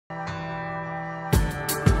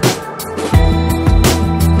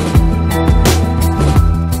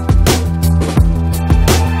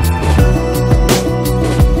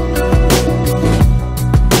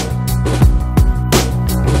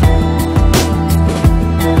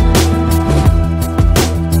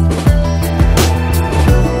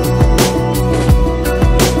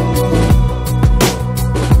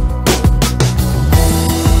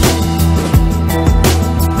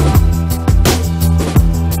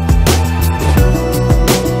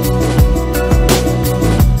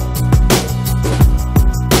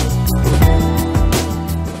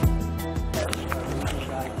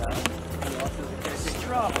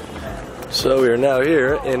now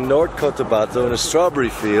here in North Cotabato in a strawberry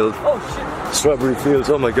field. Oh shit! Strawberry fields,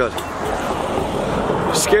 oh my god.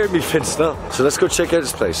 You scared me, Vince, no? So let's go check out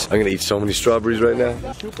this place. I'm gonna eat so many strawberries right now.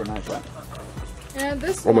 Super nice, right? And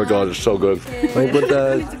this oh my god, it's so good. May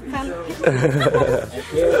buntag.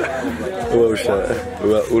 Wow siya.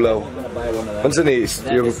 Ulaw. Cantonese,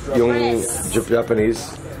 yung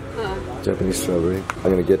Japanese. Japanese strawberry.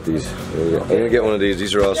 I'm gonna get these. I'm gonna get one of these.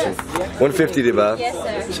 These are awesome. 150 diba? Yes,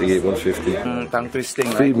 sir. Sige, 150. Tongue twisting,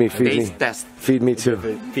 right? Feed me, feed Taste me. test. Feed me too.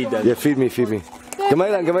 Feed that. Yeah, feed me, feed me.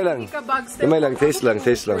 Gamay lang, gamay lang. Gamay lang, taste lang,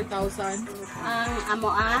 taste lang. 4,000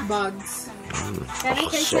 amo bags.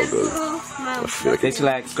 So good. Tastes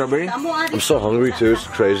like strawberry. I'm so hungry too, it's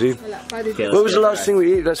crazy. What was the last thing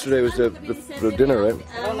we ate yesterday? Was the dinner, right?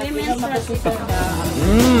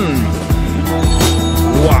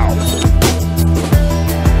 Wow.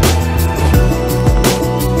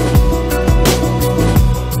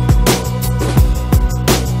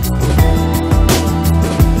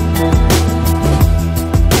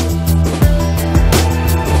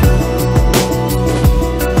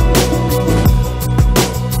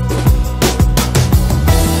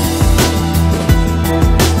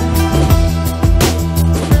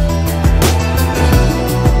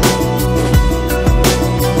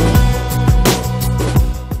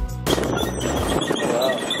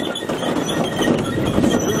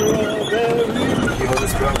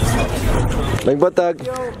 Nagbatag.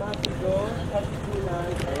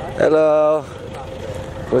 Hello.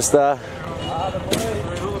 Kumusta?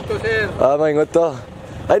 May ngoto.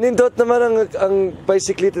 Ay, nindot naman ang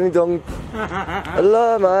bicycleta ni Dong.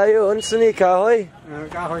 Ala, maayo. Ano sa ni? Kahoy?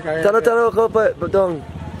 Kahoy. Tanaw ko pa, Dong.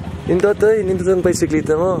 Nindot ang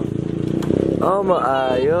bicycleta mo. Oh,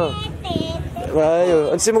 maayo.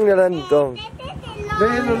 Maayo. Ano si mong nalan, Dong?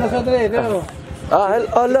 Dito, nasa dito.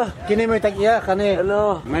 Ala. Kini mo tagya kani.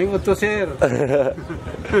 Hello. May uto sir.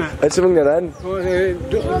 Ano si mong nalan?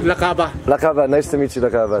 Lakaba. Lakaba, nice to meet you,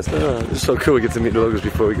 Lakaba. It's so cool we get to meet the locals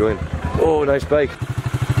before we go in. Oh, nice bike.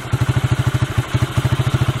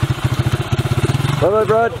 Bye-bye,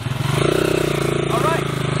 Brad. Alright.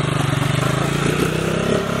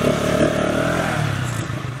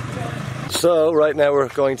 So, right now we're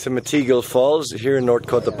going to Matigal Falls here in North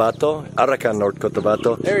Cotabato, Arakan, North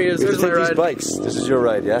Cotabato. There he is, We have to there's take my these ride. bikes. This is your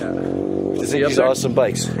ride, yeah? These are awesome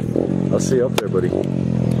bikes. I'll see you up there, buddy.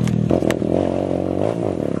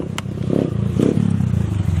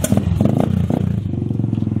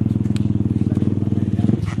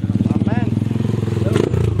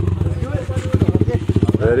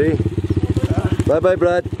 Ready? Bye-bye,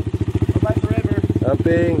 Brad. Bye forever.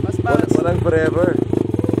 Amping. Walang forever.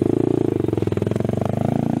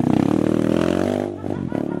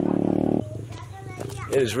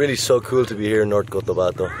 It is really so cool to be here in North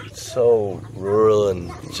Cotabato. It's so rural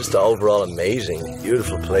and just overall amazing.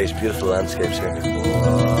 Beautiful place, beautiful landscapes here.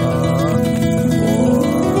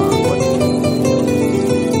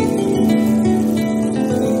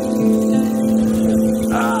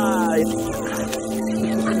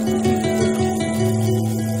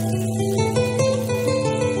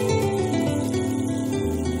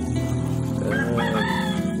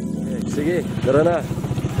 Sige, tara na.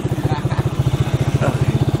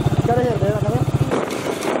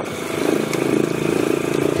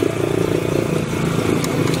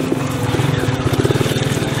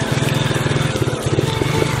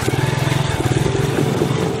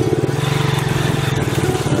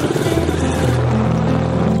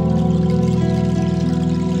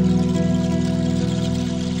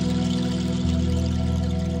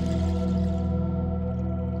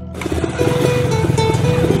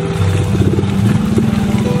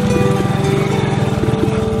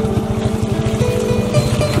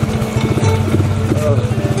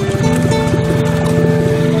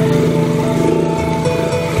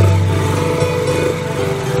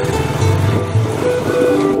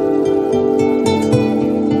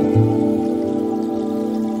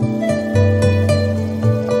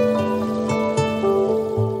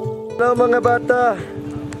 Hello mga bata!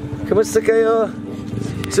 Kamusta kayo?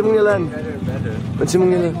 Ano mong ngalan? Ano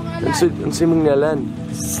mong ngalan?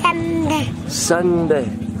 Sunday. Sunday.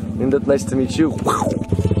 Nindot, nice to meet you.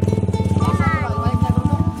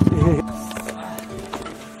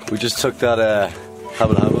 We just took that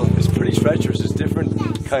habal-habal. It's pretty treacherous. It's different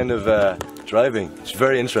kind of driving. It's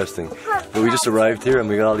very interesting. But we just arrived here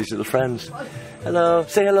and we got all these little friends. Hello.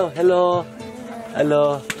 Say hello. Hello.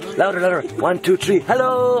 Hello. Louder, louder. 1, 2, 3.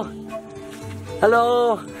 Hello.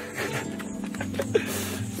 Hello.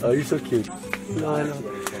 Oh, you're so cute. Hello, hello.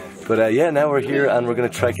 But yeah, now we're here and we're going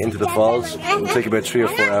to trek into the falls. It'll take about 3 or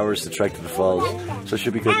 4 hours to trek to the falls. So it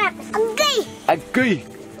should be good. Agui.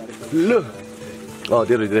 Look. Oh,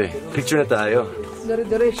 the other day. Picture na tayo.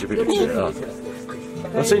 Picture. Oh.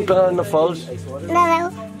 What's in the falls? No.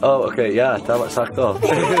 Oh, okay. Yeah, tama, sakto.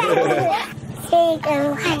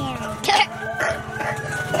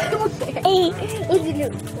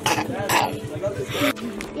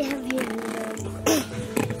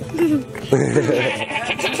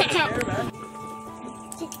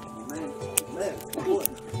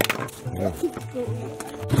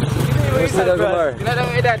 What's the number?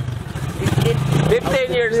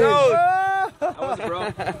 15 years old. I was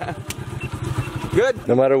broke. Good.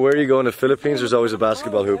 No matter where you go in the Philippines, there's always a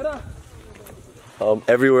basketball hoop.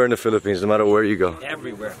 Everywhere in the Philippines, no matter where you go.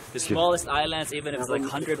 Everywhere. The smallest islands, even if it's like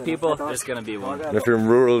 100 people, there's gonna be one. And if you're in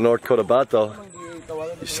rural North Cotabato,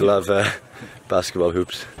 you still have basketball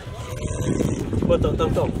hoops.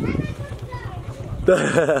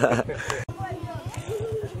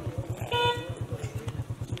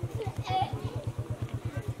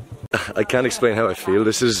 I can't explain how I feel.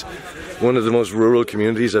 This is one of the most rural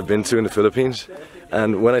communities I've been to in the Philippines.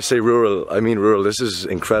 And when I say rural, I mean rural. This is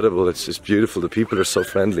incredible. It's beautiful. The people are so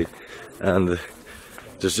friendly. And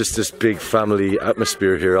there's just this big family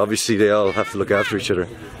atmosphere here. Obviously, they all have to look after each other.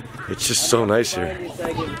 It's just so nice here.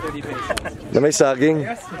 Na may saging?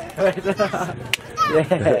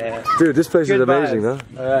 Dude, this place is amazing, no?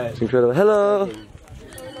 Alright. It's incredible. Hello!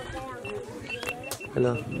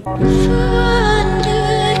 Hello.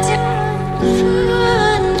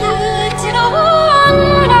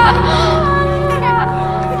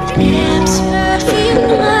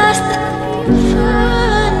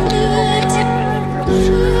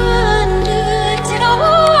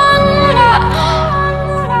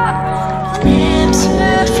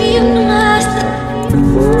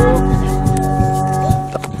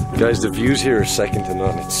 Guys, the views here are second to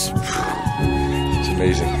none. It's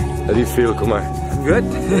amazing. How do you feel, Kumar? Good.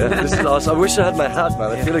 Yeah, this is awesome. I wish I had my hat,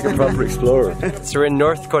 man. I feel like a proper explorer. So we're in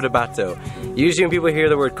North Cotabato. Usually when people hear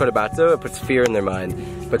the word Cotabato, it puts fear in their mind.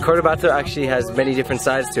 But Cotabato actually has many different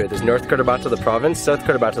sides to it. There's North Cotabato, the province, South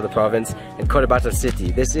Cotabato, the province, and Cotabato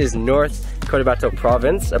city. This is North Cotabato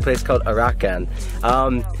province, a place called Arakan.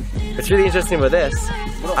 What's really interesting about this,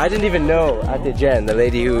 I didn't even know Ate Jen, the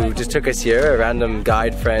lady who just took us here, a random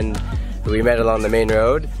guide friend who we met along the main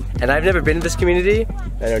road. And I've never been to this community,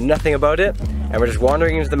 I know nothing about it, and we're just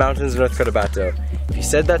wandering into the mountains of North Cotabato. If you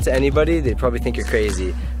said that to anybody, they'd probably think you're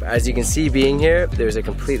crazy. But as you can see, being here, there's a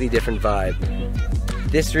completely different vibe.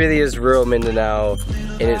 This really is rural Mindanao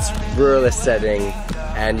in its ruralist setting,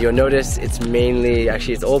 and you'll notice it's mainly,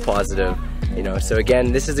 actually it's all positive, you know. So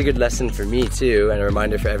again, this is a good lesson for me too, and a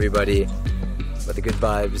reminder for everybody about the good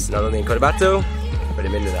vibes, not only in Cotabato, but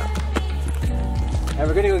in Mindanao. And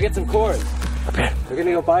we're gonna go get some corn. We're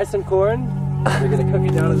gonna go buy some corn, and we're gonna cook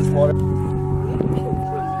it down in this water.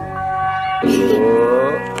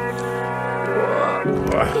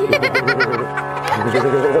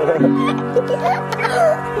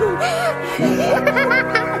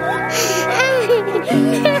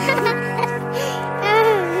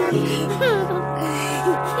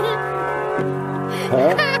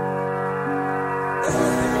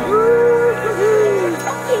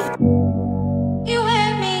 You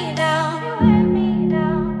wear me down.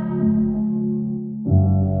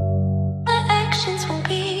 My actions won't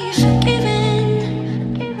be forgiven.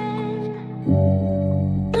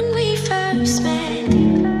 When we first met,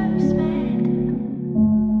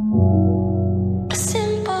 a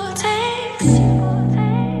simple text.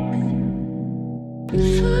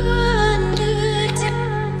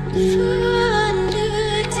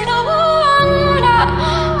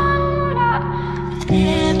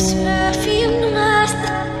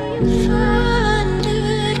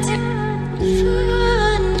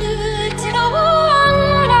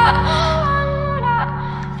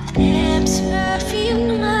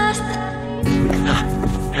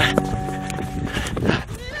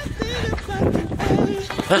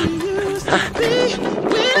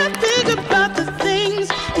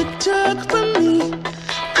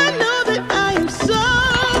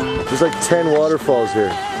 There's like 10 waterfalls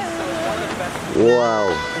here.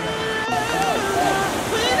 Wow.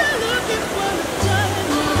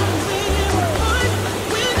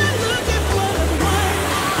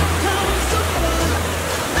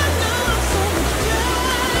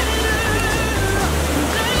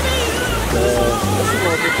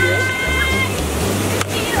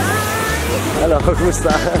 Hello,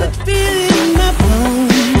 kumusta?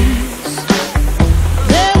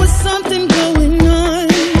 There was something going on,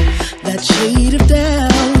 that shade of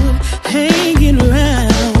doubt hanging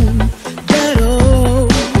around that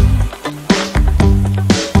old.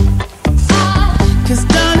 'Cause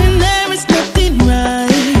darling, there is nothing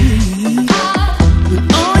right when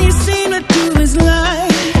all you seem to do is lie.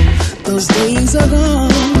 days are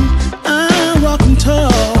gone. I'm walking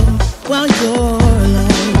tall while you're alone.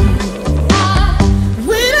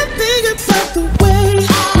 When I think about the way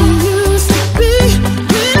we used to be,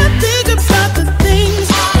 when I think about the things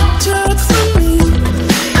you took from me,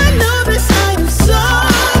 I know that I am so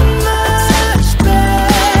much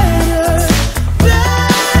better,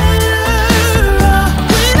 better.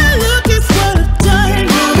 When I look at what I've done,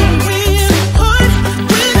 I've been really hard.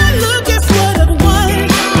 When I look at what I've won,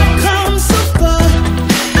 I've come so far.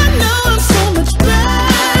 I know I'm so much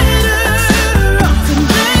better off, and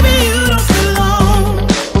baby, you don't belong.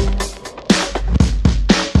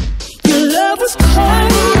 Your love was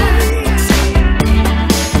cold,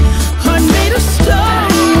 heart made of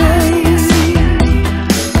stone,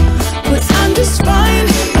 but I'm just fine.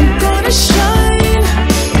 I'm gonna shine.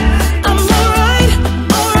 I'm alright,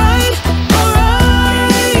 alright,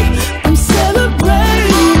 alright. I'm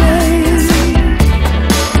celebrating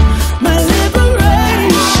my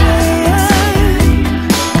liberation.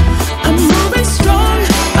 I'm moving strong,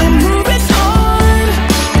 I'm moving on.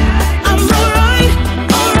 I'm alright,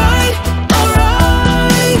 alright,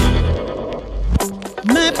 alright.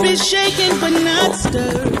 Might be shaken but not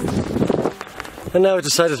stirred. And now it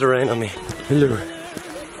decided to rain on me. Hello.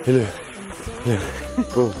 Hello. Hello.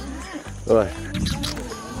 Boom. Alright.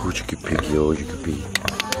 Oh, you good piggy, oh, you good piggy.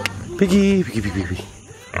 Piggy, piggy, piggy, piggy.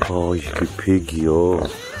 Oh, you good piggy, oh.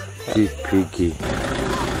 Good piggy.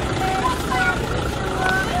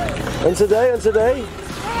 Answer day, answer day.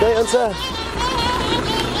 Day, answer.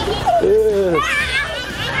 Yeah.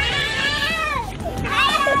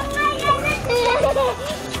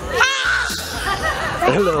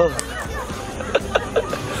 Hello.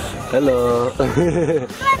 Hello.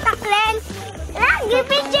 Taklen. Lagi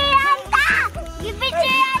picture